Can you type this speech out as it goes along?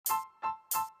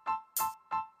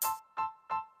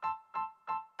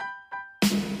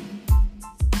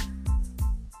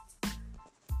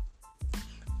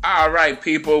All right,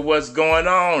 people, what's going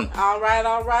on? All right.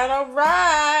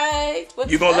 What's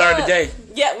You gonna learn today?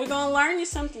 Yeah, we're gonna learn you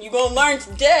something. You gonna learn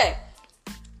today.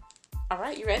 All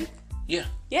right, you ready? Yeah.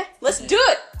 Yeah, let's do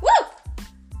it. Woo!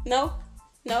 No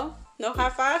high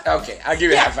five. Okay, I'll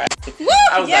give you a high five. Woo!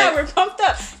 Yeah, like, we're pumped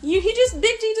up. Big G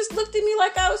just looked at me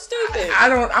like I was stupid. I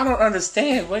don't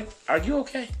understand. What? Are you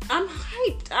okay? I'm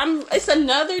hyped. It's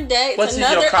another day. What's It's in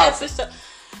another your coffee? episode.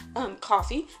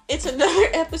 Coffee. It's another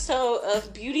episode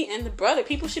of Beauty and the Brother.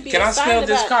 People should be Can I excited smell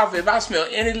this about coffee? If I smell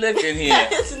any liquor in here,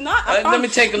 it's not. let me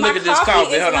take a look at this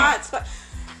coffee. Hold on.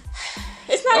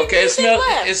 It's not Okay, even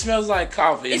it smells like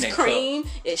coffee. It's in that cream.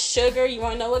 cup. It's sugar. You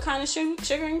want to know what kind of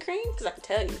sugar and cream? Because I can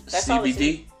tell you. That's all it's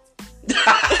CBD,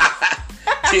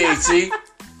 THC,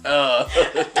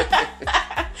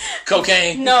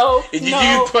 cocaine. No, Did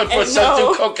you put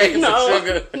some cocaine for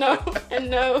sugar?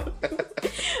 No.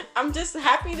 I'm just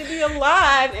happy to be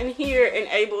alive and here and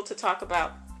able to talk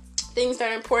about things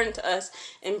that are important to us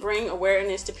and bring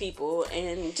awareness to people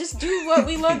and just do what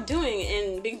we love doing.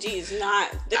 And Big G is not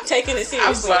taking it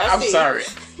seriously. I'm sorry.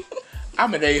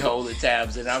 I'm an a-hole at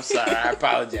times, and I'm sorry. I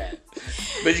apologize.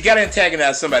 But you got to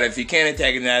antagonize somebody. If you can't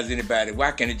antagonize anybody,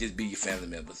 why can't it just be your family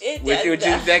members? Which in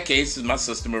that case is my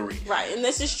sister Marie. Right, and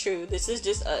this is true. This is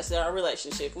just us, our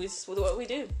relationship. With what we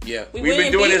do. Yeah, we've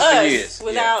been doing this for years.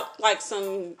 Without like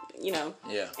some,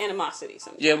 animosity.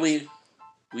 Sometimes. Yeah, we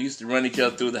used to run each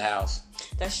other through the house.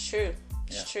 That's true.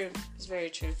 It's true. It's very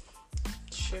true.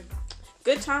 It's true.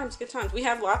 Good times. We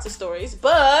have lots of stories,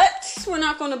 but we're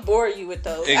not going to bore you with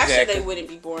those. Exactly. Actually, they wouldn't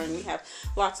be boring. We have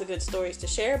lots of good stories to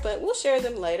share, but we'll share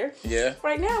them later. Yeah.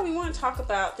 Right now, we want to talk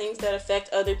about things that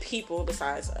affect other people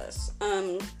besides us.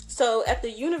 So at the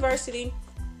University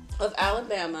of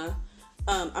Alabama,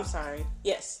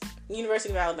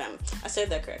 University of Alabama. I said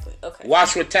that correctly. Okay.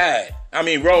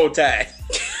 Roll Tide.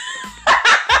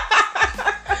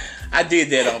 I did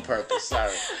that on purpose.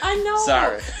 Sorry. I know.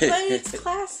 Sorry. But it's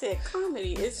classic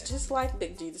comedy. It's just like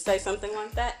Big G to say something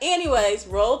like that. Anyways,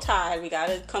 Roll Tide. We got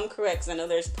to come correct because I know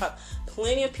there's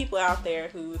plenty of people out there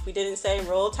who, if we didn't say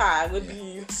Roll Tide, would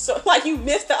be so like you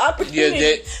missed the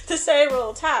opportunity to say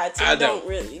Roll Tide. So I don't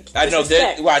really. I know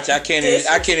that. Watch, I can't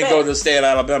even go to the state of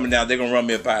Alabama now. They're gonna run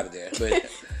me up out of there.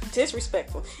 But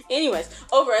disrespectful. Anyways,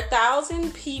 over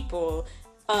 1,000 people.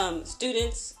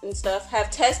 Students and stuff have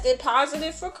tested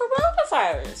positive for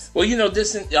coronavirus. Well,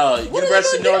 this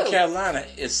University of North Carolina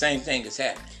is the same thing that's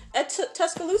happening. At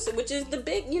Tuscaloosa, which is the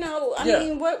big,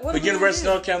 what But University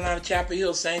of North Carolina, Chapel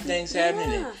Hill, same thing's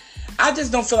happening. And I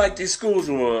just don't feel like these schools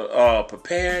were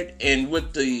prepared, and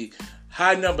with the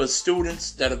high number of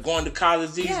students that are going to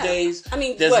college these days,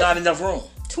 there's not enough room.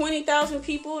 20,000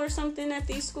 people or something at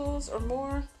these schools or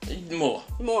more?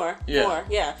 More.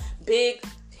 Yeah. Big,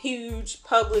 huge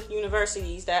public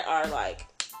universities that are like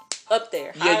up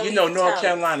there. Yeah, North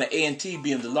Carolina A&T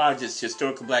being the largest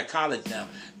historical black college now,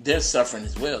 they're suffering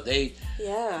as well. They're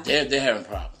having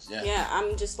problems. Yeah,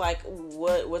 I'm just like,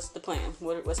 what's the plan?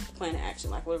 What's the plan of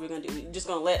action? Like, what are we gonna do? We just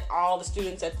gonna let all the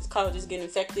students at the colleges get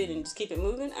infected and just keep it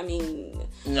moving?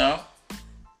 No.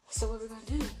 So what are we gonna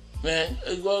do? Man,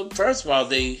 well, first of all,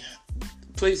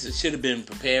 places should have been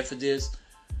prepared for this.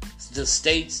 The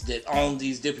states that own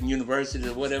these different universities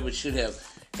or whatever should have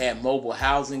had mobile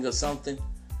housing or something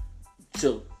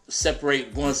to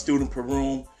separate one student per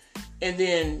room, and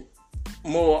then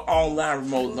more online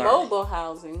remote learning. Mobile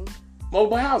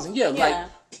housing, yeah. Like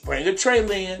bring a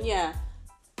trailer in. Yeah.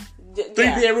 3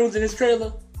 bedrooms in this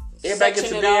trailer. Everybody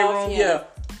gets a bedroom. Yeah.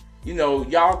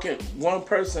 Y'all can one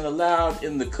person allowed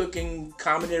in the cooking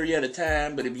common area at a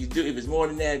time, but if it's more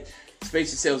than that,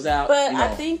 space yourselves out. But I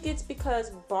think it's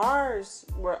because bars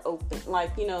were open.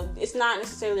 Like, it's not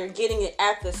necessarily they're getting it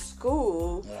at the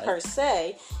school per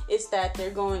se. It's that they're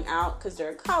going out because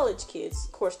they're college kids.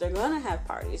 Of course, they're going to have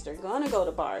parties. They're going to go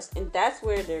to bars. And that's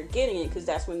where they're getting it because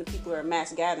that's when the people are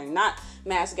mass gathering. Not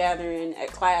mass gathering at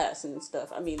class and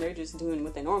stuff. They're just doing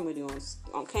what they normally do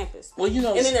on campus. Well,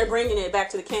 and then they're bringing it back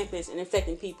to the campus and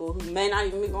infecting people who may not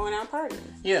even be going out partying.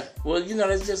 Yeah. Well,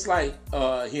 it's just like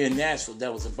here in Nashville,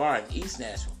 there was a bar in East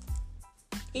Nashville.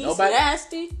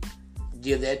 Nasty?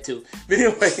 Yeah, that too. But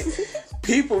anyway,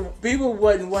 people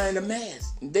wasn't wearing a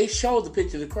mask. They showed the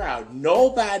picture of the crowd.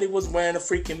 Nobody was wearing a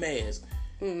freaking mask.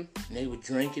 And they were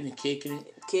drinking and kicking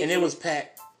it. And it was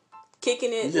packed.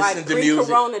 Kicking it like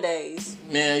pre-corona days.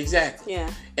 Yeah, exactly.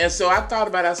 Yeah. And so I thought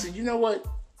about it. I said, you know what?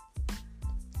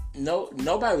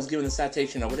 Nobody was giving a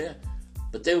citation over there.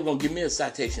 But they were going to give me a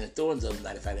citation at Thorns the other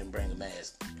night if I didn't bring a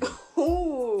mask.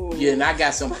 Ooh. Yeah, and I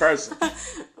got some person.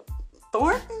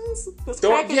 Thorntons was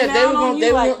cracking down on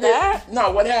you like that?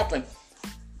 No, what happened?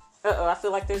 I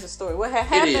feel like there's a story. What had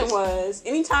happened was,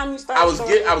 anytime you start, I was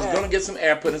gonna get some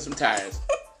air, put in some tires,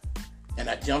 and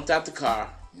I jumped out the car.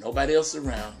 Nobody else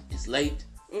around. It's late.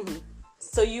 Mm-hmm.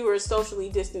 So you were socially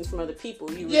distanced from other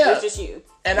people. It was just you.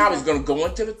 And I was gonna go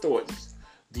into the Thorntons.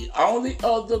 The only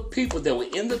other people that were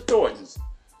in the Thorntons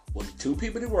were the two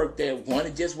people that worked there. One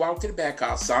had just walked to the back.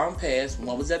 I saw him pass.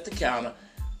 One was at the counter.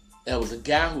 There was a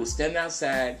guy who was standing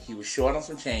outside. He was short on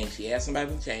some change. He asked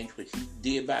somebody for change, which he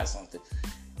did buy something.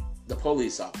 The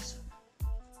police officer.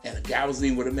 And the guy was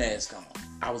leaving with a mask on.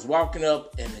 I was walking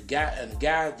up, and the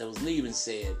guy that was leaving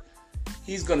said,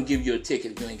 "He's gonna give you a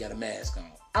ticket if you ain't got a mask on."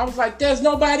 I was like, "There's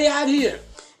nobody out here."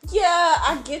 Yeah,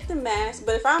 I get the mask,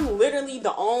 but if I'm literally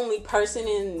the only person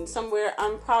in somewhere,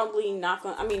 I'm probably not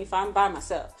gonna. I mean, if I'm by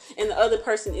myself and the other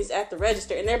person is at the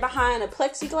register and they're behind a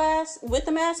plexiglass with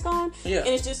the mask on, and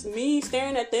it's just me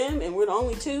staring at them, and we're the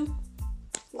only two,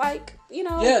 like,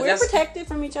 we're protected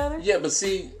from each other. Yeah, but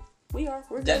see, we are.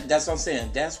 That's what I'm saying.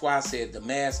 That's why I said the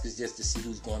mask is just to see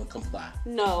who's going to comply.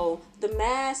 No, the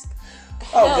mask.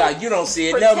 Oh God, you don't see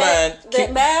it. Never mind.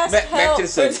 The mask back to the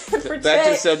subject. Back to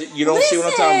the subject. You don't see what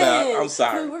I'm talking about. I'm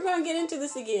sorry. We're gonna get into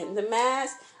this again. The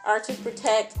masks are to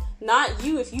protect not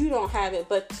you if you don't have it,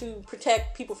 but to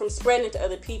protect people from spreading it to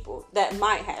other people that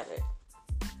might have it.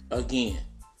 Again,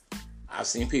 I've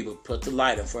seen people put the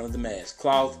light in front of the mask,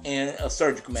 cloth and a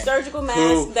surgical mask. Surgical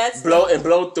mask. That's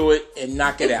blow through it and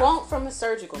knock it out. It won't from a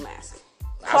surgical mask.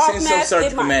 I've seen some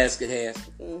surgical masks it has.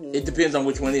 Mm-hmm. It depends on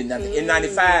which one it is.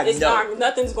 N95, it's not.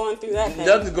 Nothing's going through that thing.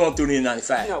 Nothing's going through the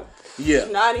N95. No. Yeah.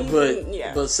 Not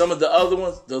even. But some of the other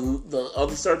ones, the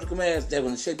other surgical masks, that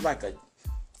one shaped like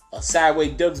a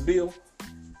sideways duck's bill,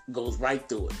 goes right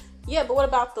through it. Yeah, but what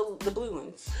about the blue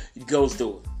ones? It goes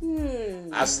through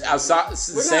it. I saw it's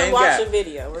the same guy.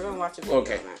 We're gonna watch a video.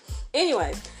 Okay.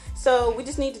 Anyways. So we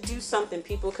just need to do something,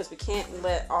 people, because we can't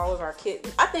let all of our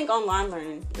kids. I think online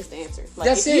learning is the answer. Like,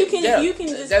 that's if you can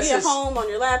just be at home on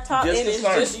your laptop and it's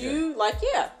just you,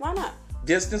 why not?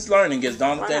 Distance learning is the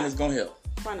only thing that's gonna help.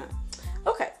 Why not?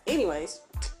 Okay. Anyways,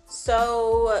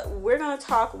 so we're gonna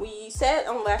talk. We said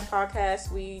on the last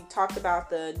podcast we talked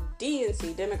about the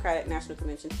DNC, Democratic National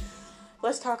Convention.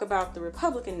 Let's talk about the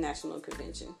Republican National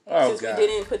Convention. Since we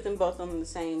didn't put them both on the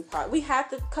same pod. We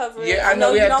have to cover it. Yeah, I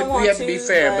know we have to be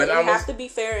fair, but we have to be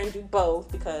fair and do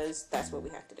both because that's what we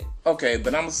have to do. Okay,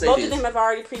 but I'm gonna say both of them have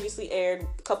already previously aired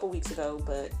a couple weeks ago,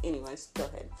 but anyways, go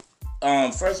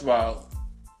ahead. First of all,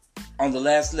 on the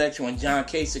last election when John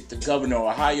Kasich, the governor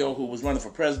of Ohio, who was running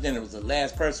for president, it was the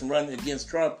last person running against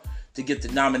Trump to get the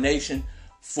nomination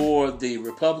for the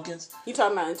Republicans. You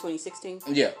talking about in 2016?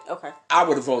 Yeah. Okay. I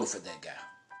would have voted for that guy.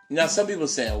 Now, some people are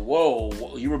saying,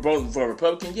 whoa, you were voting for a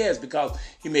Republican? Yes, because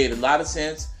he made a lot of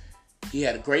sense. He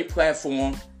had a great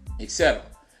platform, etc.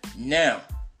 Now,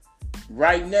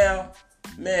 right now,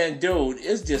 man, dude,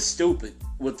 it's just stupid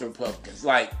with the Republicans.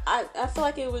 Like, I feel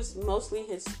like it was mostly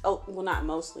not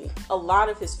mostly. A lot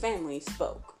of his family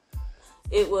spoke.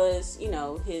 It was,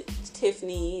 his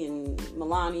Tiffany and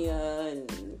Melania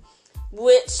and...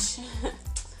 Which,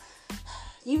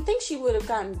 you think she would have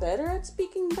gotten better at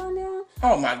speaking by now?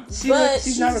 Oh my,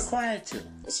 she's not required to.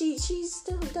 She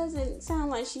still doesn't sound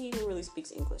like she even really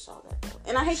speaks English all that though.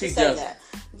 And I hate to say that.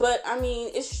 But I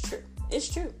mean, it's true. It's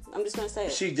true. I'm just going to say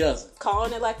it. She doesn't.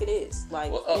 Calling it like it is.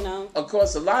 Like, Of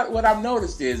course, what I've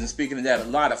noticed is, and speaking of that, a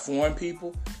lot of foreign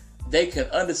people, they can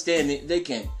understand it, they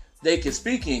can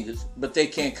speak English, but they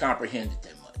can't comprehend it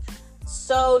that much.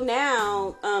 So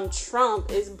now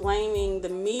Trump is blaming the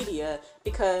media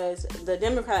because the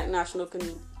Democratic National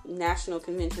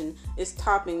Convention is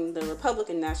topping the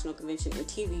Republican National Convention in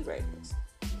TV ratings.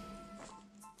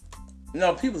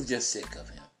 No, people are just sick of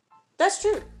him. That's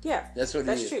true. Yeah. That's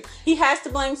true. He has to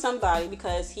blame somebody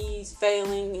because he's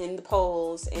failing in the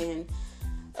polls and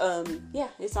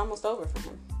it's almost over for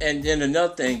him. And then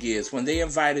another thing is when they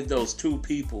invited those two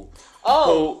people with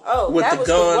the was guns,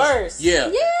 the worst.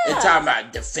 Yeah, and talking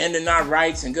about defending our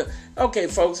rights and okay,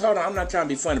 folks, hold on, I'm not trying to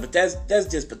be funny, but that's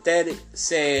just pathetic,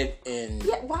 sad, and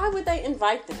why would they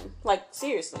invite them? Like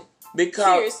seriously,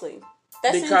 seriously,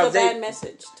 that sends a bad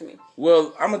message to me.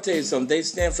 Well, I'm gonna tell you something. They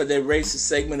stand for that racist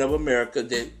segment of America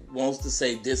that wants to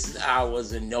say this is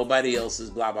ours and nobody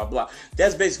else's, blah blah blah.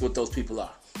 That's basically what those people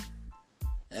are.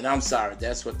 And I'm sorry,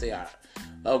 that's what they are.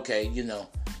 Okay,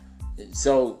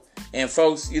 So, and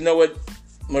folks, you know what?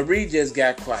 Marie just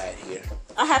got quiet here.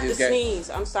 I have to sneeze.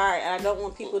 I'm sorry. And I don't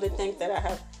want people to think that I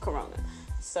have corona.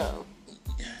 So.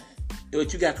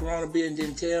 What, you got corona beer and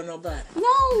didn't tell nobody?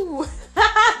 No.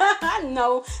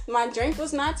 No, my drink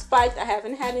was not spiked. I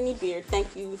haven't had any beer.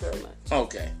 Thank you very much.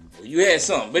 Okay. Well, you had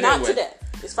some, but not anyway. today.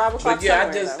 It's 5 o'clock. But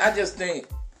yeah, I just think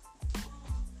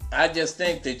I just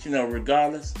think that,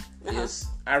 regardless,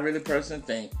 I really personally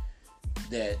think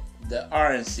that the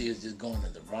RNC is just going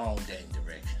in the wrong dang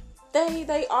direction.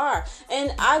 They are.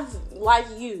 And I've, like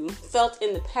you, felt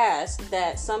in the past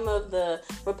that some of the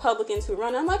Republicans who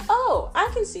run, I'm like, oh, I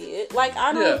can see it. Like,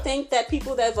 I don't think that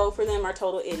people that vote for them are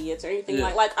total idiots or anything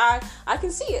like I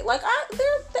can see it. Like,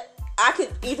 I could,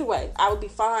 either way, I would be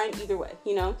fine either way,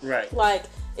 Right. Like,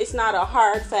 it's not a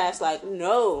hard, fast, like,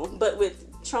 no. But with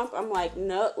Trump, I'm like,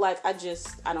 no, like, I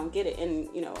don't get it. And,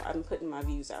 I'm putting my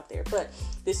views out there. But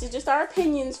this is just our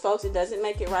opinions, folks. It doesn't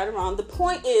make it right or wrong. The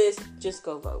point is, just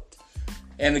go vote.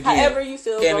 And again, however you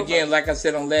feel. And again, vote. Like I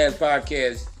said on last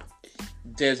podcast,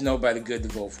 there's nobody good to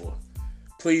vote for.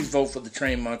 Please vote for the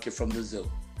train monkey from the zoo.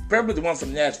 Probably the one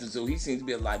from the National Zoo. He seems to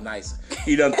be a lot nicer.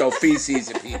 He doesn't throw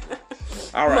feces at people.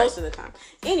 All right. Most of the time.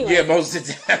 Anyway. Yeah, most of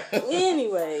the time.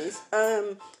 Anyways,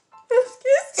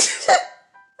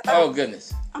 oh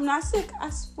goodness. I'm not sick. I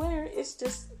swear. It's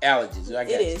just allergies.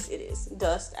 It is.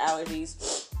 Dust,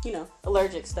 allergies.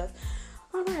 Allergic stuff.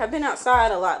 All right. I've been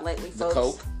outside a lot lately, folks. The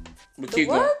Coke. The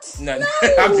what? No.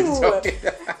 I'm just joking.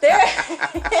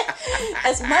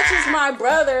 As much as my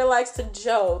brother likes to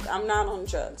joke, I'm not on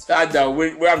drugs. I know.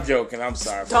 I'm joking. I'm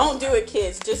sorry. Don't do it,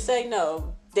 kids. Just say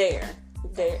no. Dare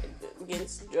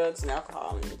against drugs and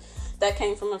alcohol. And that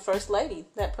came from a first lady.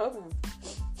 That program.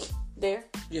 Dare.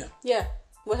 Yeah. Yeah.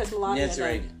 What has Melania Nancy done?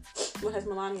 Reagan. What has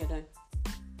Melania done?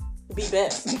 Be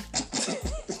best.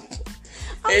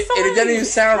 And it doesn't even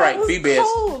sound right. Be best.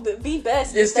 Cold. Be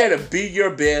best. Instead of be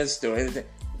your best or anything.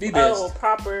 Be best. Oh,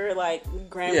 proper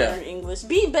grammar English.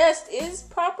 Be best is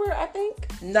proper, I think.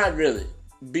 Not really.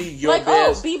 Be your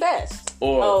best. Oh, be best.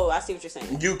 Or I see what you're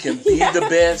saying. You can be the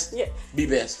best. Yeah. Be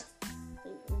best.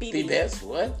 Be best.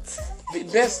 What? Be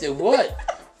best at what?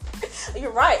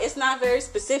 You're right. It's not very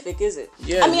specific, is it?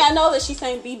 Yeah. I mean, I know that she's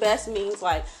saying be best means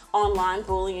online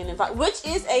bullying which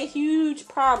is a huge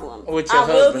problem. Which I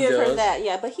will give does. her that.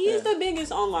 Yeah, but he's the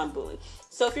biggest online bully.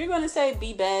 So if you're going to say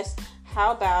be best,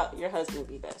 how about your husband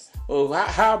be best? Well,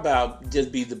 how about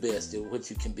just be the best at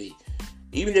what you can be?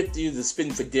 Even if you're the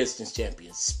spitting for distance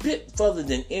champion, spit further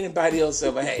than anybody else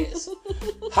ever has.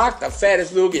 Hawk the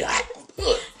fattest little guy.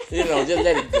 Just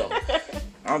let it go.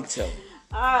 I'm telling you.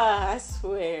 I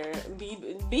swear.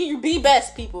 Be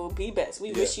best, people. Be best.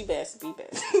 We wish you best. Be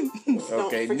best.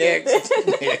 Okay, next.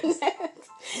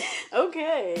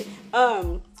 Okay.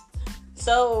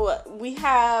 So we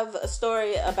have a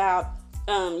story about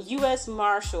U.S.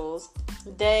 Marshals.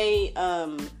 They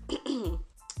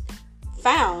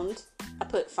found. I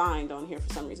put find on here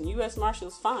for some reason. U.S.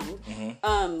 Marshals find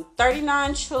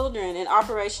 39 children in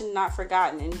Operation Not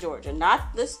Forgotten in Georgia.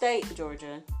 Not the state,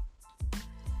 Georgia.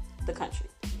 The country.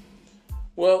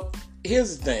 Well,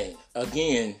 here's the thing.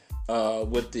 Again,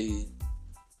 with the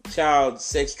child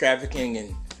sex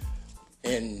trafficking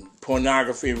and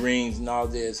pornography rings and all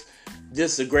this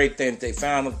is a great thing that they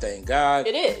found them. Thank God.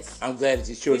 It is. I'm glad that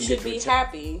these children get to be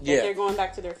happy that they're going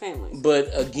back to their families.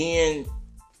 But again,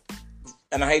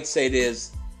 and I hate to say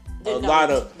this, Then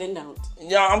don't.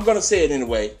 Yeah, I'm gonna say it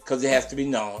anyway because it has to be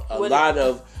known. A lot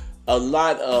of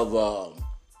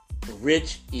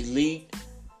rich elite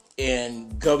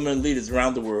and government leaders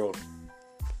around the world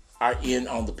are in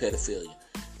on the pedophilia.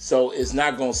 So it's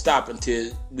not going to stop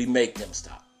until we make them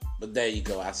stop. But there you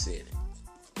go. I said it.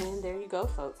 And there you go,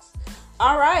 folks.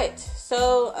 All right.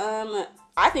 So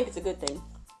I think it's a good thing.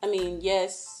 I mean,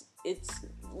 yes, it's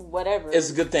whatever.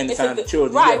 It's a good thing to find the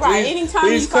children. Right, yeah, right. Anytime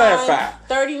please you clarify. find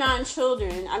 39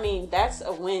 children, I mean, that's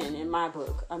a win in my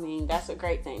book. I mean, that's a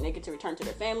great thing. They get to return to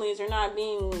their families. They're not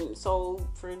being sold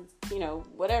for,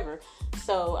 whatever.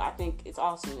 So I think it's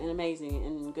awesome and amazing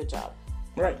and good job.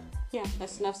 Right. Yeah,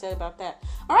 that's enough said about that.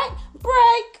 All right,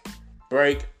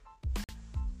 Break.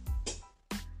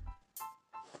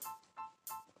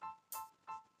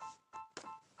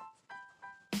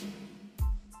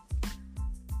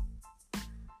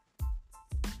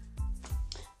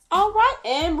 All right,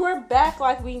 and we're back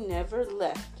like we never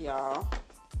left, y'all.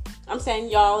 I'm saying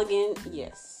y'all again,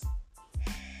 yes.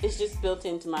 It's just built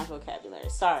into my vocabulary.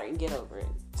 Sorry, get over it.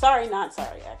 Sorry, not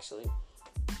sorry, actually.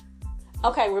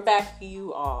 Okay, we're back for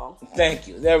you all. Thank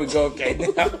you. There we go. Okay.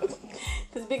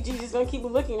 Because Big G's is going to keep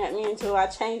looking at me until I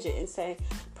change it and say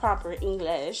proper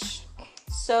English.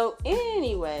 So,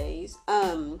 anyways,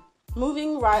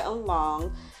 moving right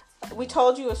along, we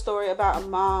told you a story about a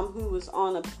mom who was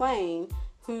on a plane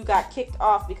who got kicked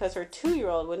off because her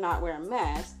 2-year-old would not wear a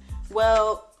mask.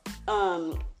 Well,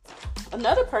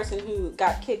 another person who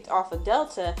got kicked off of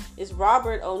Delta is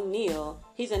Robert O'Neill.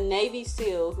 He's a Navy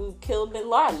SEAL who killed Bin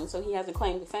Laden, so he has a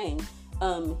claim to fame.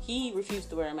 he refused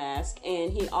to wear a mask,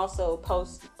 and he also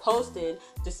posted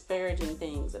disparaging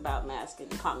things about masks in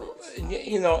the comments.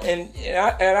 You know, and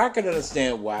I can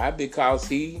understand why, because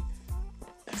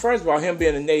first of all, him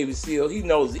being a Navy SEAL, he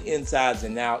knows the insides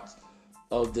and outs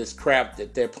of this crap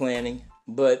that they're planning.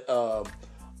 But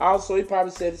also, he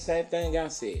probably said the same thing I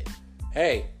said.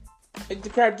 Hey, the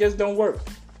crap just don't work.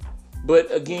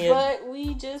 But again... But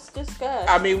we just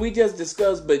discussed. We just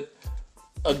discussed, but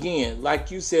again, like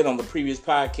you said on the previous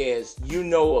podcast, you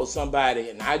know of somebody,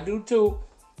 and I do too,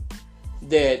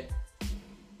 that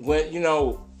when,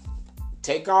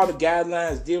 take all the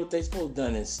guidelines, did what they supposed to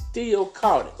done, and still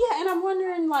caught it. Yeah, and I'm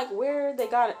wondering, where they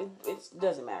got it. It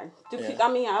doesn't matter. I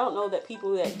don't know that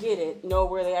people that get it know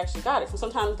where they actually got it. So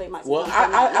sometimes they might... Well,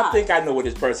 I think I know where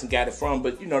this person got it from,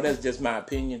 but, that's just my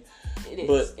opinion. It is.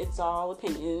 But, it's all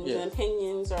opinions, and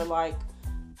opinions are like...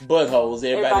 buttholes.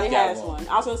 Everybody got has one.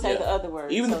 I was going to say the other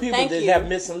word. Even the people that have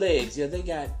missing legs, they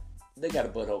got a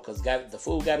butthole, because the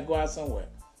food got to go out somewhere.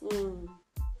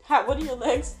 What do your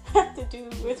legs have to do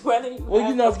with whether you have if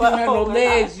you don't have no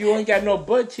legs, you ain't got no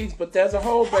butt cheeks, but there's a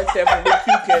hole right there from which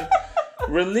you can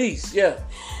release. Yeah.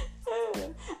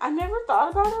 I never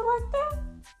thought about it like that.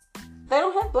 They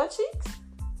don't have butt cheeks?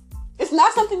 It's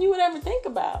not something you would ever think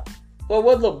about. Well,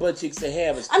 what little butt cheeks they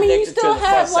have is connected to the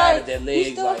front side of their legs.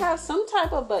 You still have some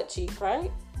type of butt cheek,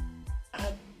 right?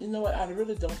 You know what? I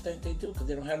really don't think they do, because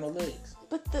they don't have no legs.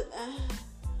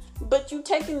 But you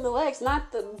taking the legs,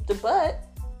 not the butt.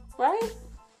 Right?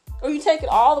 Or you take it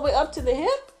all the way up to the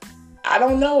hip? I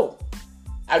don't know.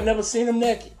 I've never seen them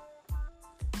naked.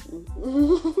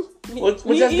 We're just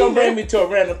going to bring me to a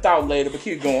random thought later, but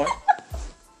keep going.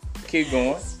 Keep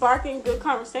going. Sparking good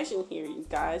conversation here, you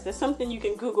guys. That's something you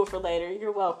can Google for later.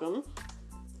 You're welcome.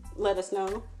 Let us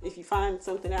know if you find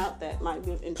something out that might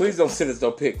be of interest. Please don't send us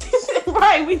no pictures.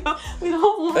 Right. We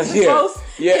don't want to post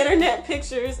internet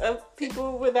pictures of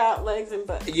people without legs and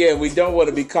butts. Yeah, we don't want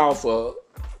to be called for...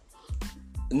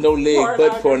 no leg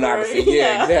butt pornography.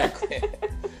 Yeah, exactly.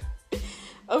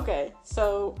 Okay,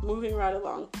 so moving right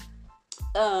along.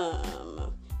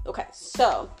 Okay,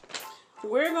 so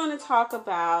we're going to talk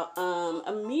about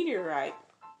a meteorite,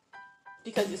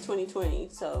 because it's 2020.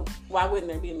 So why wouldn't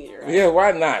there be a meteorite? Yeah,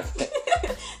 why not?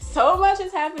 So much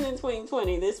has happened in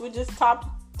 2020. This would just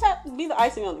be the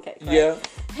icing on the cake. Right?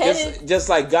 Yeah, just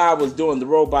like God was doing the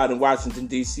robot in Washington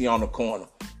D.C. on the corner.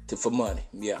 For money,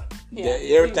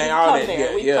 everything, all that,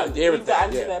 everything. We've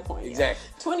gotten to that point. Exactly.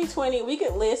 2020, we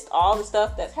could list all the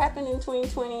stuff that's happened in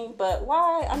 2020, but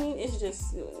why? It's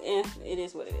just, it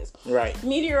is what it is. Right.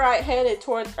 Meteorite headed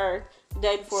towards Earth the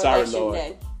day before Election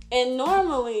Day, and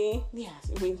normally, we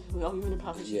owe you an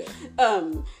apology. Yeah.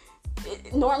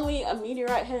 Normally, a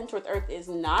meteorite heading towards Earth is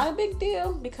not a big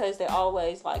deal, because they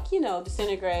always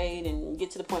disintegrate and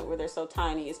get to the point where they're so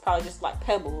tiny. It's probably just like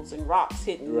pebbles and rocks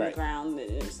hitting the ground,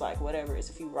 and it's like whatever. It's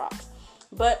a few rocks,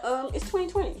 but it's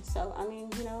 2020, so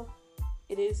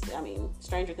it is.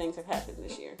 Stranger things have happened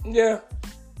this year. Yeah.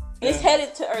 It's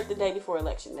headed to Earth the day before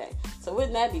Election Day, so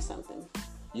wouldn't that be something?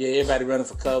 Yeah, everybody running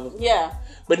for cover. Yeah.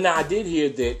 But now I did hear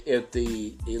that if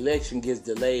the election gets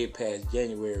delayed past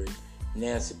January,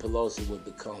 Nancy Pelosi would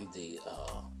become the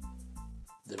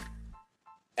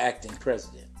acting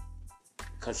president,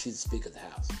 because she's the Speaker of the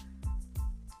House.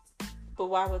 But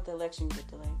why would the election get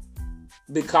delayed?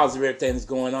 Because of everything that's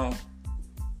going on.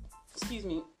 Excuse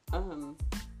me.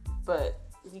 But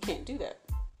you can't do that.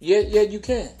 Yeah, you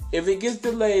can. If it gets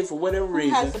delayed for whatever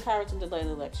reason. Who has the power to delay the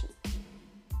election?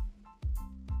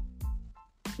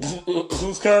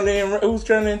 Who's currently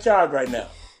in charge right now?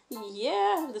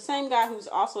 Yeah, the same guy who's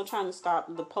also trying to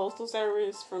stop the postal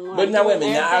service from. But now wait a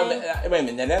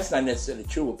minute. Now that's not necessarily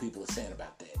true. What people are saying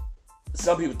about that.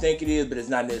 Some people think it is, but it's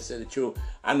not necessarily true.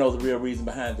 I know the real reason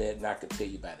behind that, and I can tell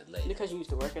you about it later. Because you used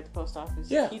to work at the post office.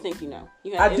 Yeah, you think you know.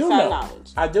 You have inside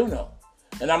knowledge. I do know,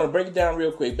 and I'm gonna break it down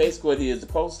real quick. Basically, what it is: the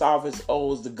post office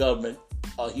owes the government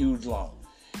a huge loan,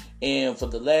 and for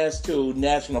the last two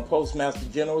national postmaster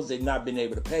generals, they've not been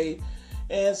able to pay.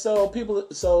 And so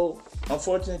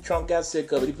unfortunately, Trump got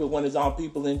sick of it. He put one of his own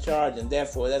people in charge, and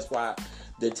therefore that's why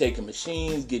they're taking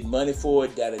machines, getting money for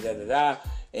it,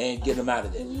 and get them out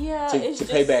of there. Yeah, to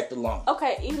pay back the loan.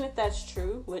 Okay, even if that's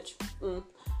true, which,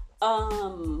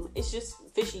 it's just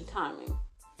fishy timing.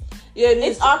 Yeah, it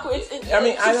is. It's awkward.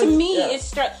 It's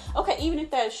straight. Okay, even if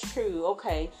that's true,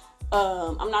 okay.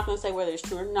 I'm not going to say whether it's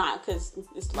true or not, because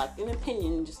it's like an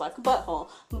opinion, just like a butthole.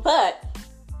 But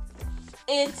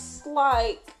it's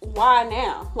like, why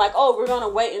now? Like, oh, we're going to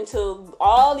wait until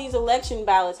all these election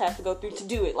ballots have to go through to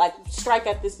do it. Like, strike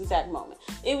at this exact moment.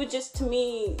 It would just, to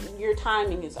me, your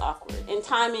timing is awkward. And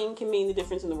timing can mean the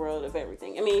difference in the world of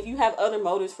everything. I mean, if you have other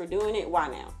motives for doing it, why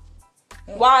now?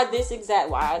 Why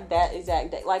that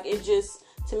exact day? Like, it just,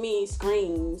 to me,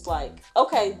 screams like,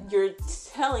 okay, you're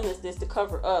telling us this to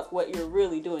cover up what you're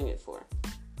really doing it for.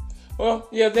 Well,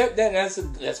 yeah,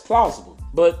 that's plausible.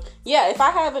 But yeah, if I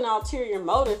have an ulterior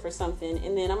motive for something,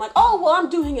 and then I'm like, oh, well, I'm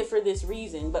doing it for this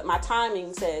reason, but my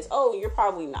timing says, oh, you're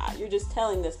probably not. You're just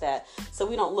telling us that, so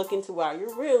we don't look into why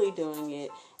you're really doing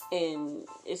it, and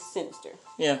it's sinister.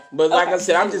 Yeah, but like I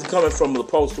said, I'm just coming from the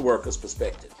postal worker's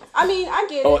perspective. I mean, I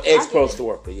get it. Or ex-postal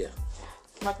worker, yeah.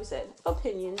 Like we said,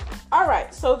 opinion. All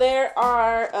right, so there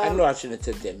are... I know I shouldn't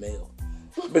have took that mail.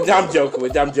 But I'm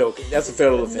joking. That's a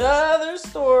federal offense. Another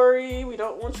story. We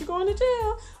don't want you going to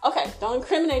jail. Okay, don't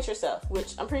incriminate yourself,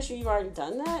 which I'm pretty sure you've already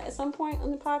done that at some point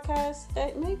on the podcast.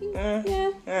 That maybe?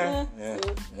 Yeah.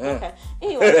 Okay.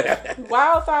 Anyway,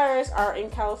 wildfires are in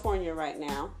California right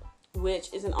now,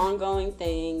 which is an ongoing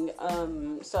thing.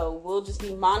 So we'll just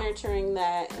be monitoring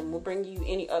that, and we'll bring you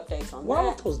any updates on that. Why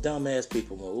don't those dumbass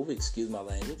people move? Excuse my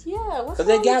language. Yeah, because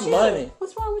they got money.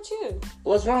 What's wrong with you?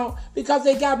 What's wrong? Because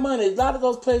they got money. A lot of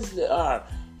those places that are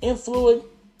affluent,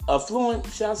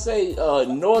 shall I say,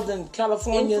 Northern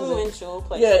California. Influential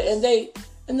places. Yeah,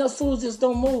 and those fools just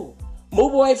don't move.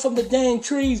 Move away from the dang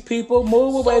trees, people.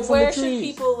 Move away from the trees. Where should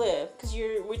people live? Because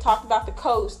we talked about the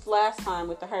coast last time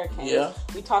with the hurricanes. Yeah.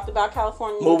 We talked about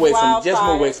California. Just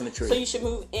move away from the trees. So you should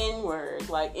move inward,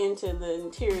 like into the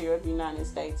interior of the United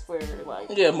States, where like.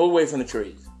 Yeah, move away from the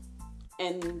trees.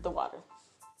 And the water.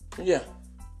 Yeah.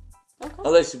 Okay.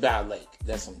 Unless you're by a lake,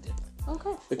 that's something different.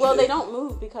 Okay. Well, they don't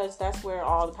move because that's where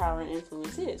all the power and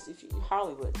influence is.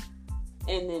 Hollywood,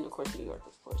 and then of course New York,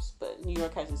 of course, but New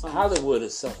York has its own. Hollywood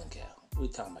is Southern Cal. We're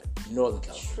talking about Northern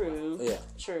California. True. Yeah.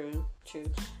 True.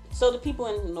 So the people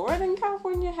in Northern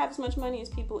California have as much money as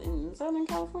people in Southern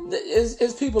California?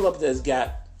 It's people up there's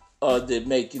got, that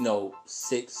make,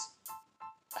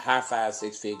 high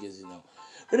 6 figures,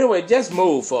 But anyway, just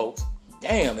move, folks.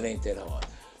 Damn, it ain't that hard.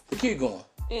 But keep going.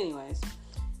 Anyways,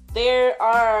 there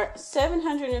are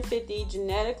 750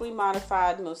 genetically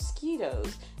modified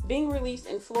mosquitoes being released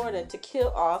in Florida to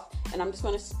kill off, and I'm just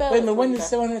going to spell it. Wait a minute, wasn't it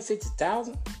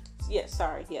 750,000? Yes,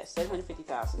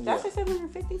 750,000. Did I say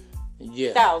 750?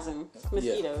 Yeah. 1,000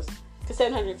 mosquitoes. Because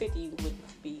 750 would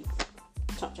be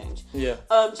chump change. Yeah.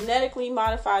 Genetically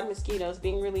modified mosquitoes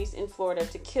being released in Florida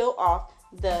to kill off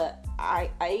the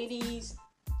Aedes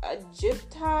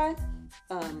aegypti.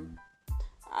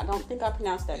 I don't think I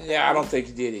pronounced that correctly. Yeah, I don't think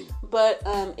you did either. But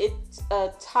it's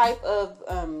a type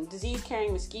of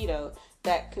disease-carrying mosquito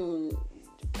that can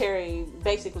carry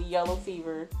basically yellow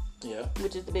fever, yeah,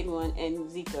 which is the big one, and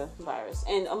Zika virus,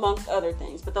 and amongst other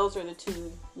things. But those are the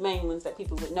two main ones that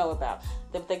people would know about.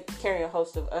 They carry a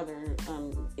host of other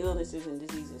illnesses and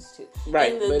diseases too.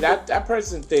 Right, but I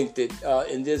personally think that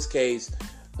in this case,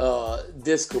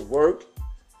 this could work.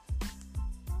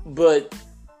 But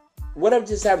whatever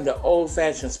just happened to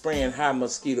old-fashioned spraying high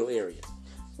mosquito areas?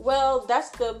 Well, that's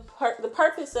the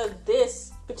purpose of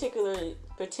this particular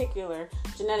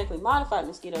genetically modified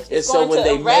mosquitoes. It's going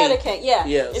to eradicate.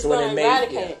 It's going to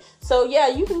eradicate it. So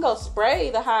you can go spray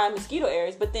the high mosquito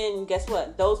areas, but then guess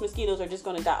what? Those mosquitoes are just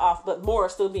going to die off, but more are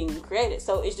still being created.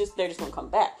 So they're just going to come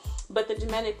back. But the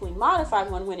genetically modified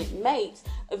one, when it mates,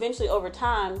 eventually over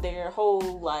time, their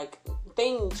whole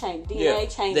thing change,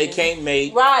 DNA changes. They can't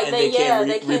mate, right? And they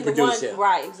can't reproduce it.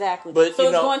 Right, exactly. But, so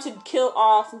it's going to kill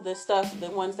off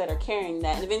the ones that are carrying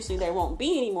that, and eventually there won't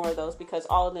be any more of those because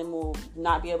all of them will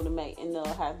not be able to mate, and they'll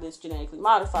have this genetically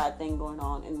modified thing going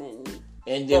on, and then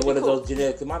what are those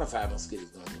genetically modified mosquitoes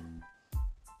going to do?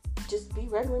 Just be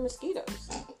regular mosquitoes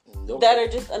that are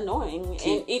just annoying,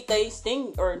 and if they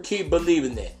sting or keep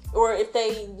believing that. Or if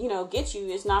they, get you,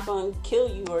 it's not going to kill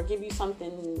you or give you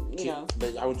something,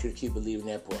 But I want you to keep believing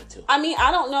that part, too. I mean, I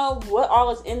don't know what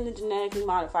all is in the genetically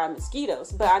modified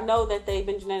mosquitoes, but I know that they've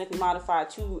been genetically modified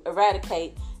to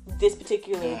eradicate this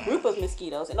particular group of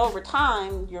mosquitoes. And over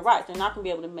time, you're right, they're not going to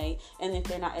be able to mate. And if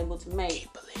they're not able to mate,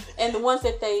 keep believing and the ones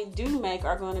that they do make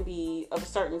are going to be of a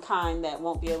certain kind that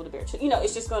won't be able to bear children.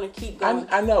 It's just going to keep going.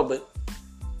 I know, but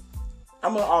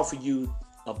I'm going to offer you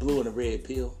a blue and a red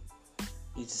pill.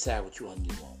 You decide which one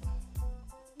you want.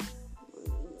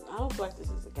 I don't feel like this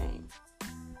is a game.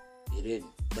 It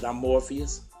isn't. But I'm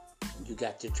Morpheus, and you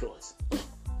got your choice.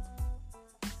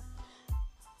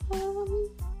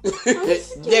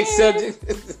 Next subject.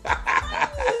 I'm scared.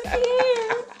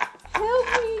 Help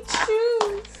me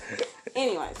choose.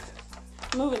 Anyways,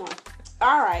 moving on.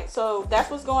 All right, so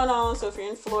that's what's going on. So if you're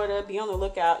in Florida, be on the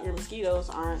lookout. Your mosquitoes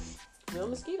aren't real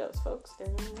mosquitoes, folks. They're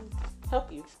going to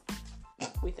help you,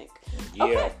 we think. Yeah.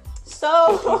 Okay,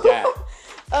 so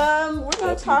we're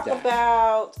going to talk die.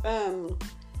 about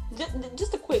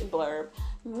just a quick blurb.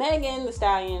 Megan Thee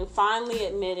Stallion finally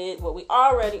admitted what we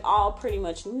already all pretty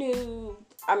much knew.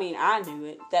 I mean, I knew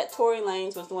it, that Tory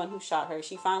Lanez was the one who shot her.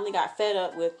 She finally got fed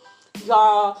up with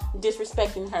y'all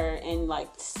disrespecting her and like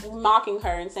mocking her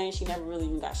and saying she never really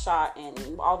even got shot and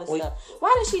all this stuff.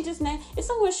 Why did she just name? If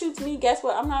someone shoots me, guess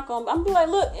what? I'm gonna be like,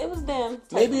 look, it was them.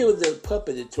 Maybe it was the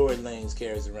puppet that Tory Lanez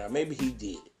carries around. Maybe he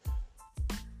did.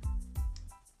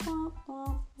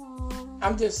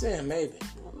 I'm just saying, maybe.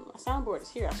 My soundboard is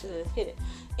here. I should have hit it.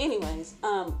 Anyways,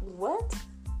 what?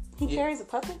 He carries a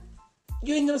puppet?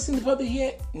 You ain't never seen the puppet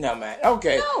yet? No, man.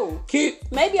 Okay. No.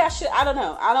 Maybe I should. I don't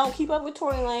know. I don't keep up with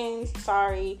Tory Lanez.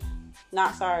 Sorry.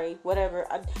 Not sorry. Whatever.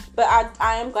 But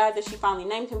I am glad that she finally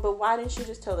named him. But why didn't you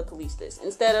just tell the police this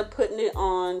instead of putting it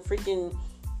on freaking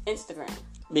Instagram?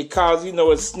 Because, you know,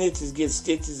 snitches get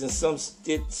stitches and some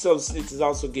snitches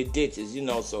also get ditches, you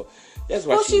know, so that's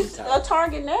why she's a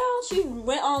target now. She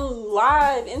went on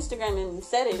live Instagram and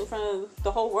said it in front of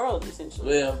the whole world,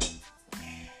 essentially. Well...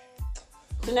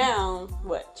 So now,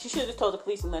 what? She should have told the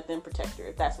police and let them protect her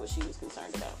if that's what she was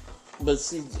concerned about. But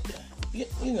see, you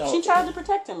know... She tried to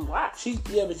protect him. Why?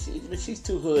 But she's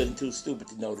too hood and too stupid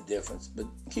to know the difference. But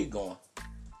keep going.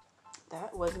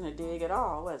 That wasn't a dig at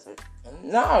all, was it?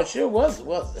 No, it sure wasn't,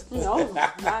 was it? No,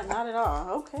 not at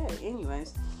all. Okay,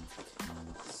 anyways.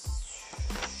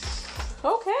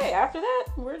 Okay, after that,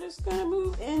 we're just going to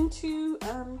move into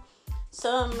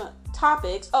some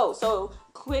topics. Oh, so...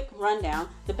 quick rundown.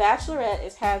 The Bachelorette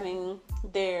is having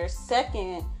their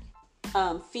second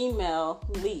female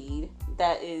lead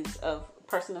that is of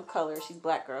person of color. She's a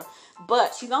black girl.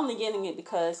 But she's only getting it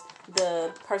because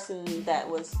the person that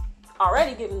was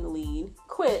already given the lead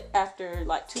quit after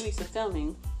like 2 weeks of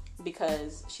filming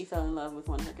because she fell in love with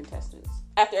one of her contestants.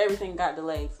 After everything got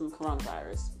delayed from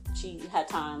coronavirus, she had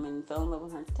time and fell in love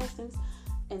with her contestants,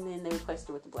 and then they replaced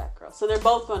her with the black girl. So they're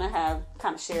both going to have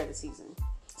kind of share the season.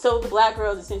 So the black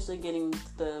girl is essentially getting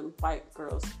the white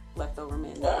girl's leftover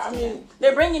men. Well, I mean,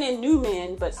 they're bringing in new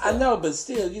men, but still. I know, but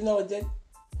still, you know that.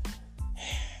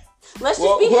 Let's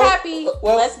just be happy.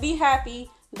 Let's be happy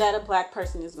that a black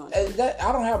person is going to.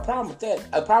 I don't have a problem with that.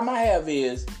 A problem I have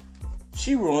is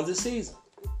she ruined the season,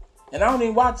 and I don't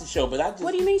even watch the show. But I just.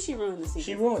 What do you mean she ruined the season?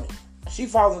 She ruined it. She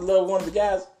falls in love with one of the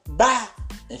guys. Bye,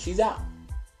 and she's out.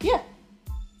 Yeah,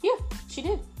 she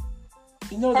did.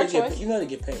 You know they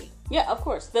get paid. Yeah, of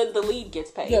course. The lead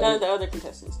gets paid. None of the other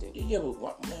contestants do. Yeah, but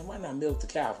why not milk the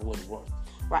cow for what it's worth?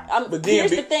 Right. But then,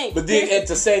 here's the thing. But then at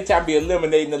the same time be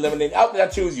eliminating. Oh, I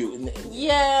choose you.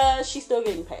 Yeah, she's still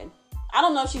getting paid. I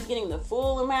don't know if she's getting the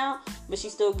full amount, but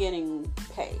she's still getting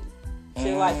paid.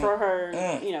 So like for her,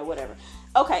 whatever.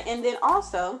 Okay, and then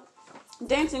also,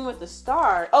 Dancing with the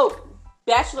Stars. Oh,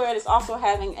 Bachelorette is also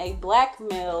having a black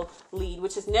male lead,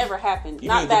 which has never happened. The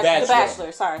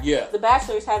Bachelor. Sorry. Yeah. The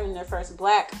Bachelor is having their first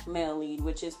black male lead,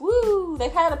 which is woo.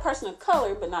 They've had a person of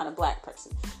color, but not a black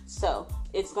person. So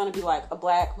it's going to be like a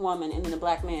black woman and then a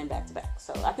black man back to back.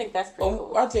 So I think that's pretty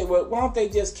cool. I'll tell you what. Why don't they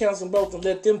just cancel both and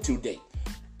let them two date?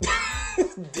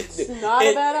 It's not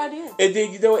a bad idea. And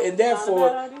then and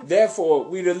therefore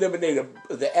we'd eliminate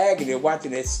the agony of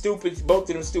watching both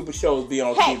of them stupid shows be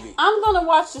on TV. I'm gonna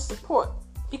watch the support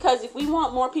because if we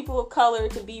want more people of color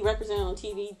to be represented on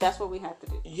TV, that's what we have to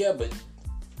do. Yeah,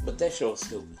 but that show's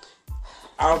stupid.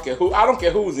 I don't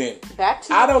care who's in it.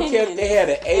 I don't care if they had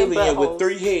an alien with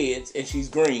 3 heads and she's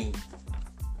green.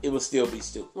 It would still be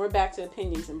stupid. We're back to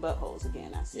opinions and buttholes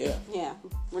again. I see. Yeah.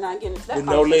 We're not getting into that. With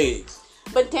no legs.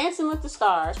 But Dancing with the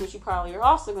Stars, which you probably are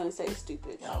also going to say is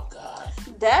stupid. Oh, God.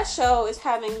 That show is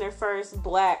having their first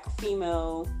black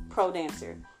female pro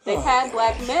dancer. They've had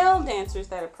black male dancers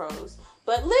that are pros.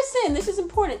 But listen, this is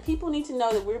important. People need to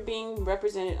know that we're being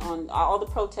represented on all the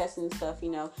protests and stuff,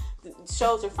 The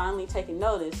shows are finally taking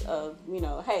notice of,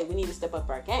 hey, we need to step up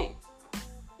our game.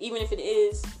 Even if it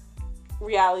is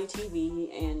reality TV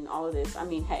and all of this. I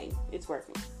mean, hey, it's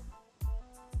working.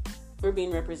 We're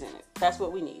being represented. That's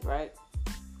what we need, right?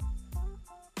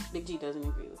 Big G doesn't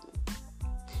agree with me.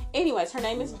 Anyways, her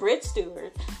name is Britt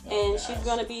Stewart, and she's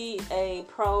going to be a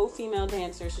pro female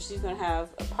dancer, so she's going to have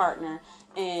a partner.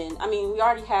 And, I mean, we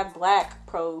already have black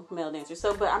pro male dancers,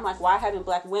 but I'm like, why haven't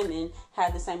black women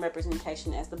had the same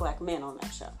representation as the black men on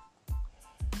that show?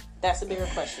 That's a bigger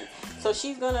question. So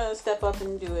she's going to step up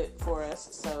and do it for us,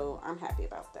 so I'm happy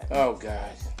about that. Oh,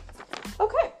 gosh.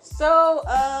 Okay, so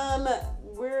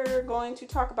we're going to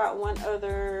talk about one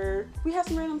other. We have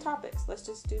some random topics. Let's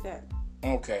just do that.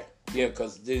 Okay. Yeah,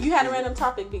 because you had a random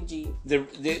topic, Big G.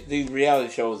 These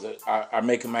reality shows are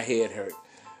making my head hurt.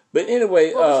 But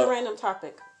anyway, what was your random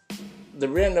topic? The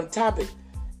random topic.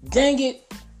 Dang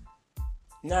it!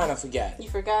 Nah, I forgot it. You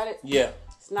forgot it? Yeah.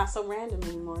 It's not so random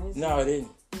anymore, is it? No, it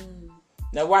isn't.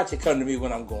 Now watch it come to me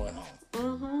when I'm going home.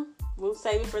 Mm-hmm. We'll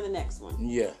save it for the next one.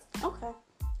 Yeah. Okay.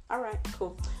 All right.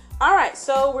 Cool. All right.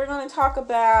 So we're going to talk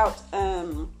about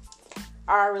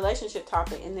our relationship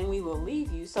topic, and then we will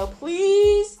leave you. So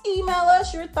please email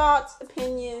us your thoughts,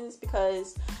 opinions,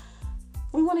 because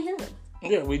we want to hear them.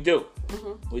 Yeah, we do.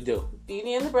 Mm-hmm. We do.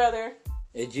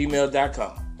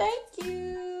 BeautyandTheBrother@gmail.com. Thank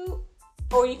you.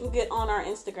 Or you can get on our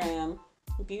Instagram,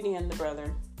 Beauty and the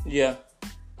Brother. Yeah.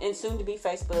 And soon to be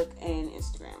Facebook and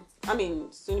Instagram. I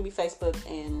mean, soon to be Facebook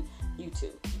and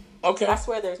YouTube. Okay. I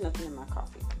swear there's nothing in my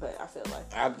coffee, but I feel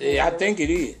like I think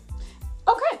it is.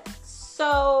 Okay.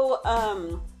 So,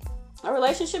 a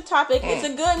relationship topic. It's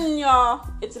a good one, y'all.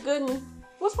 It's a good one.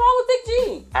 What's wrong with Big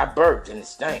G? I burped and it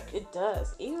stank. It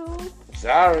does. Ew.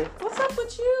 Sorry. What's up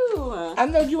with you? I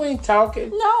know you ain't talking.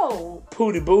 No.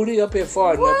 Pooty booty up here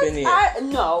farting up in here.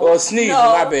 No. Or sneeze,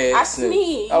 my bad. I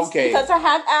sneeze. Okay. Because I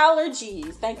have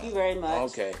allergies. Thank you very much.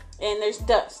 Okay. And there's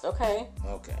dust, okay?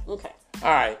 Okay. Okay.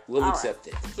 All right. We'll accept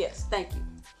it. Yes, thank you.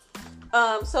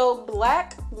 So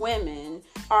black women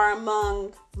are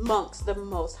amongst the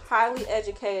most highly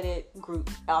educated group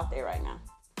out there right now.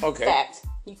 Okay. Fact.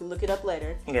 You can look it up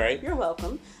later. All right. You're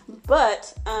welcome.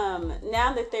 But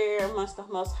now that they're amongst the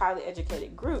most highly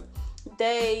educated group,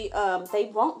 they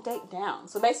won't date down.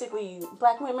 So basically,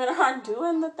 black women aren't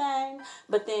doing the thing,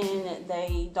 but then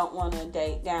they don't want to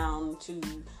date down to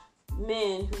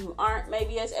men who aren't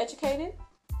maybe as educated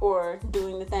or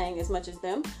doing the thing as much as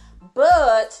them.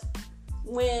 But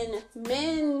when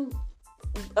men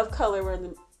of color were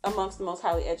amongst the most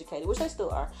highly educated, which they still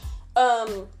are,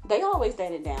 they always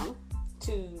dated down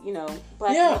to,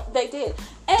 black women. They did.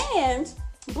 And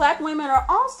black women are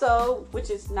also,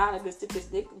 which is not a good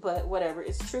statistic, but whatever,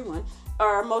 it's a true one,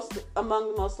 are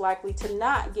among the most likely to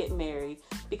not get married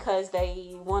because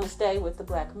they want to stay with the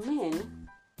black men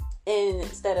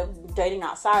instead of dating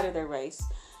outside of their race,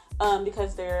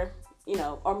 because they're,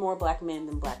 are more black men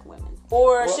than black women.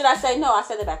 Or should I say, no, I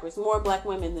said that backwards, more black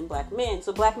women than black men.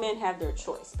 So black men have their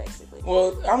choice, basically.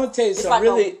 Well, I'm going to tell you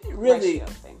something. Really,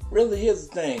 here's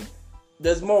the thing.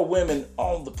 There's more women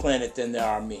on the planet than there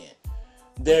are men.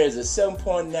 There is a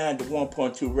 7.9 to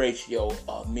 1.2 ratio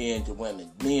of men to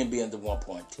women. Men being the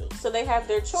 1.2. So they have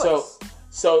their choice.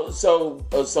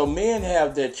 So men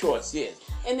have their choice, yes.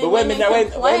 And then wait a minute,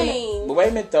 wait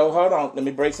a minute though. Hold on. Let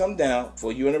me break something down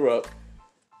before you interrupt.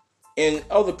 In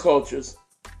other cultures,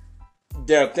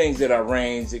 there are things that are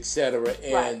arranged, etc.,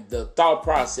 and the thought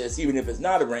process, even if it's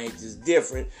not arranged, is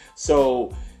different.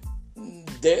 So,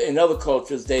 in other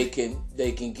cultures, they get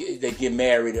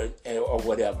married or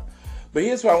whatever. But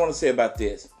here's what I want to say about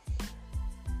this: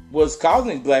 what's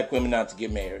causing black women not to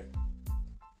get married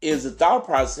is the thought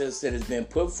process that has been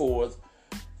put forth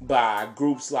by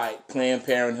groups like Planned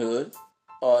Parenthood,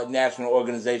 National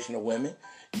Organization of Women.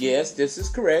 Yes, this is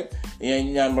correct.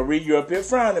 And I'm going to read you up here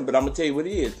frowning, but I'm going to tell you what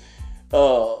it is.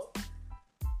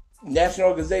 National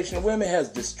Organization of Women has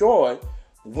destroyed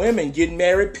women getting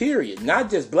married, period. Not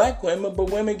just black women,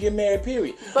 but women getting married,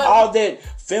 period. But all that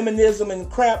feminism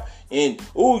and crap and,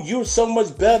 oh, you're so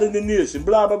much better than this and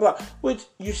blah, blah, blah, which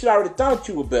you should already thought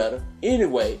you were better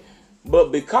anyway.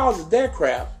 But because of that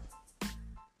crap,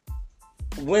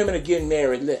 women are getting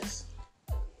married less.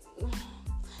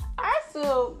 I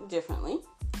feel differently.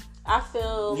 I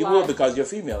feel you will because you're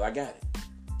female. I got it,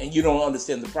 and you don't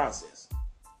understand the process.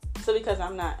 So because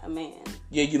I'm not a man.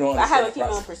 Yeah, you don't understand. I have a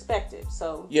female perspective,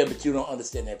 so. Yeah, but you don't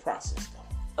understand that process,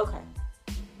 though. Okay.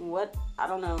 What? I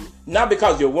don't know. Not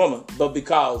because you're a woman, but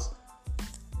because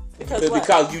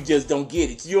what? You just don't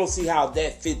get it. You don't see how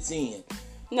that fits in.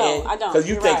 No, I don't. Because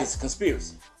you think it's a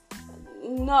conspiracy.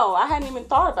 No, I hadn't even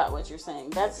thought about what you're saying.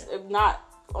 That's not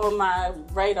on my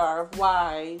radar of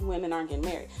why women aren't getting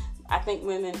married. I think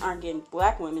women aren't getting,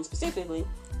 black women specifically,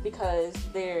 because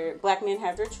black men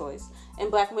have their choice. And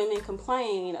black women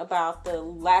complain about the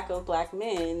lack of black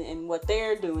men and what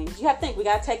they're doing. You have to think, we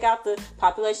got to take out the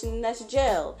population that's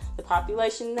jailed, the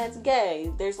population that's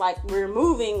gay. We're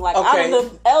moving, out of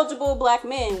the eligible black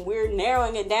men, we're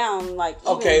narrowing it down, even more.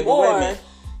 But wait a minute.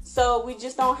 So we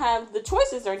just don't have, the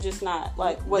choices are just not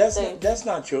That's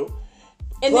not true.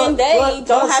 And then they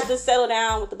don't have to settle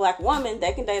down with the black woman.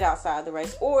 They can date outside the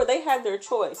race, or they have their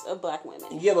choice of black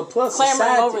women. Yeah, but plus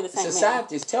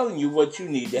society is telling you what you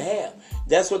need to have.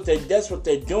 That's what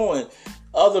they're doing.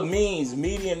 Other means,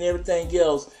 media and everything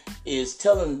else is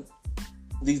telling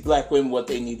these black women what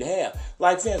they need to have.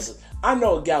 Like, for instance, I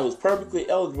know a guy who's perfectly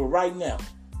eligible right now.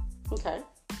 Okay.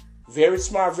 Very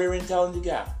smart, very intelligent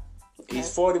guy. Okay.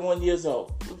 He's 41 years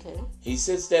old. Okay. He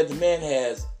sits there. The man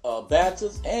has a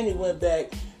bachelor's, and he went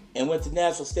back and went to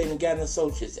Nashville State and got an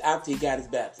associate's after he got his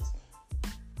bachelor's.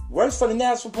 Works for the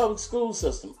Nashville Public School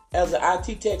System as an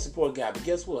IT tech support guy. But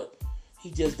guess what? He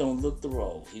just don't look the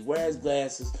role. He wears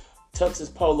glasses, tucks his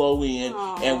polo in,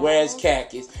 and wears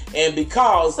khakis. And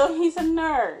because... So he's a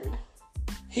nerd.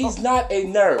 He's not a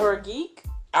nerd. Or a geek?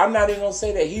 I'm not even going to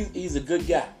say that. He's a good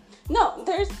guy. No,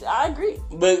 I agree.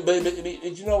 But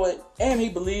you know what? And he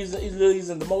believes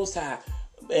in the Most High.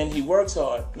 And he works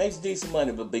hard, makes decent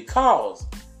money. But because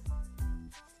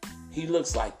he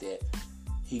looks like that,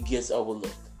 he gets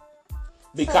overlooked.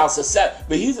 Because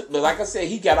but like I said,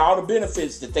 he got all the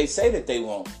benefits that they say that they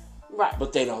want. Right.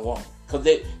 But they don't want. Because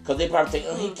they probably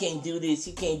think, he can't do this,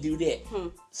 he can't do that.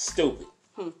 Stupid.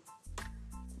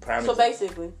 So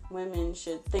basically, women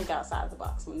should think outside the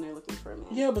box when they're looking for a man.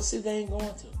 Yeah, but see, they ain't going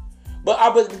to.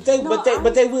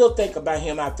 But they will think about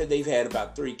him after they've had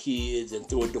about 3 kids and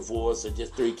through a divorce, or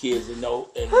just 3 kids and no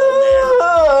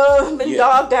marriage. Been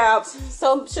dogged out.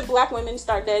 So should black women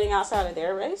start dating outside of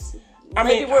their race?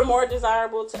 Maybe we're more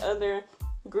desirable to other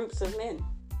groups of men.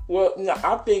 Well, no,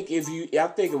 I think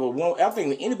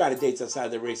that anybody dates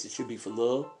outside their race, it should be for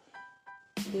love.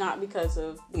 Not because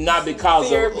of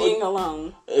fear of being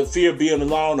alone. Fear of being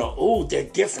alone, or they're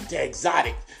different, they're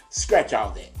exotic. Scratch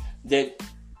all that.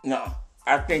 No,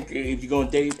 I think if you're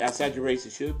gonna date outside your race,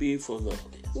 it should be for love.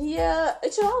 Yeah,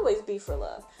 it should always be for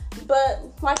love.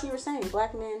 But like you were saying,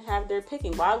 black men have their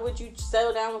picking. Why would you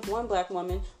settle down with one black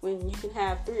woman when you can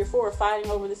have 3 or 4 fighting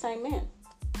over the same man?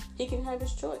 He can have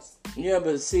his choice. Yeah,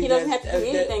 but see, he doesn't have to do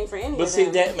anything for any of them. But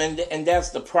see and that's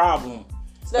the problem.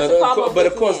 So that's the problem. But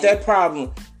of course, that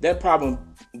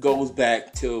problem goes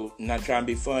back to, not trying to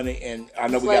be funny, and I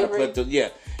know slavery. We got to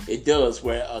put it does,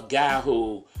 where a guy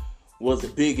who was the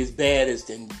biggest, baddest,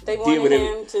 and they wanted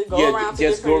him to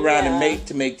go around and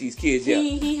make these kids.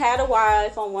 He had a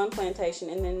wife on one plantation,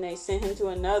 and then they sent him to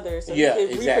another, so he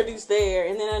could reproduce there,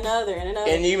 and then another, and another.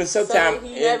 And even sometimes so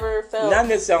he never felt, not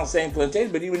necessarily on the same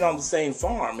plantation, but even on the same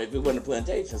farm if it wasn't a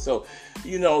plantation. So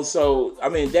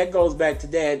that goes back to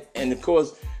that, and of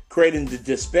course creating the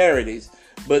disparities.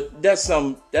 But that's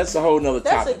a whole nother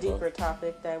topic. That's a deeper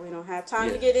topic that we don't have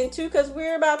time to get into because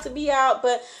we're about to be out.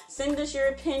 But send us your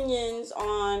opinions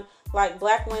on like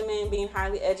black women being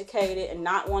highly educated and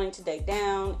not wanting to date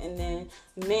down, and then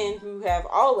men who have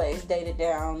always dated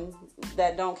down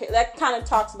that don't care. That kind of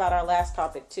talks about our last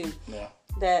topic too. Yeah.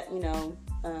 That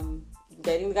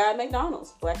dating the guy at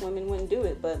McDonald's. Black women wouldn't do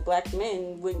it, but black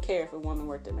men wouldn't care if a woman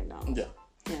worked at McDonald's.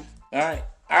 Yeah.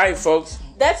 All right, folks.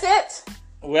 That's it.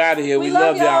 We're out of here. We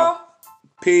love y'all.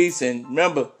 Peace. And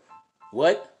remember,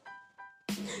 what?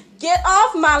 Get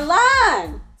off my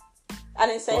line. I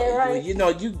didn't say it right.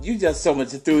 You just so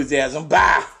much enthusiasm.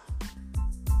 Bye.